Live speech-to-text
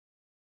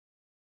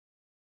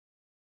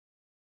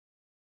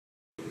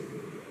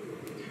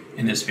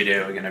In this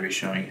video, we're going to be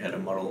showing how to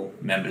model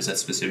members at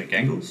specific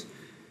angles.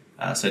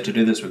 So to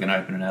do this, we're going to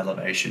open an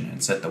elevation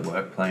and set the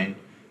work plane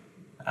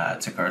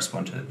to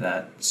correspond to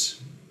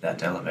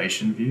that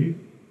elevation view.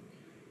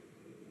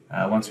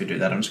 Once we do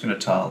that, I'm just going to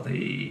tile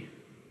the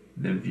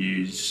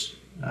views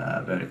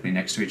vertically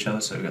next to each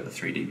other. So we've got the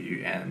 3D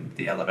view and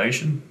the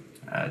elevation,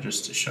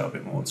 just to show a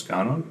bit more what's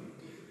going on.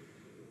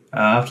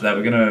 After that,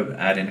 we're going to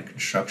add in a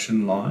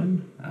construction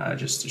line,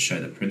 just to show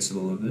the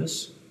principle of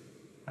this.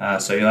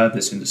 So you'll add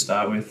this in to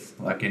start with,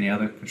 like any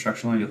other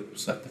construction line. You'll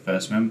select the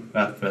first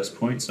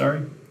point,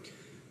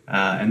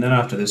 and then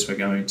after this, we're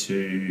going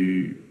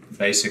to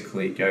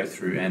basically go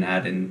through and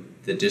add in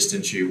the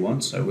distance you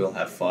want. So we'll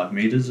have 5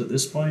 meters at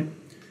this point,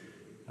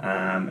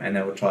 and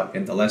then we'll type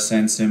in the less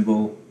than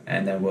symbol,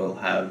 and then we'll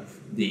have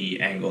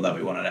the angle that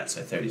we want it at,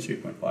 so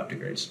 32.5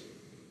 degrees.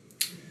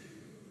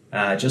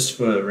 Just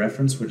for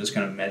reference, we're just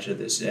going to measure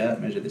this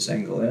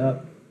angle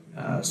out,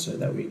 so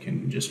that we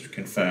can just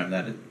confirm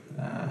that it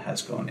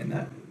has gone in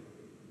that.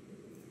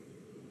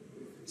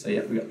 So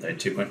yeah, we got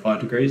 32.5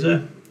 degrees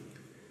there.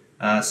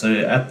 So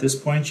at this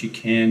point, you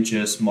can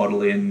just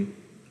model in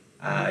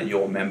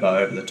your member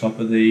over the top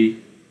of the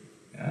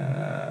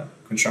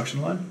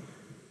construction line.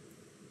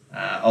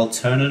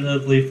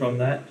 Alternatively from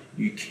that,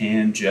 you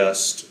can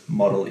just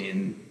model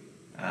in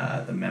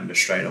the member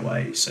straight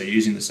away. So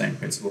using the same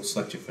principle,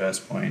 select your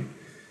first point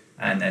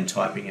and then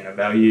typing in a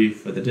value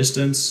for the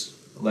distance,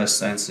 less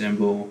than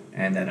symbol,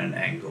 and then an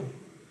angle.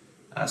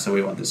 So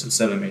we want this at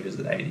 7 meters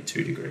at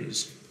 82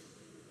 degrees,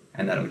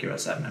 and that'll give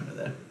us that member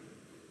there.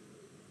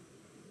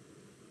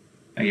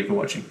 Thank you for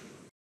watching.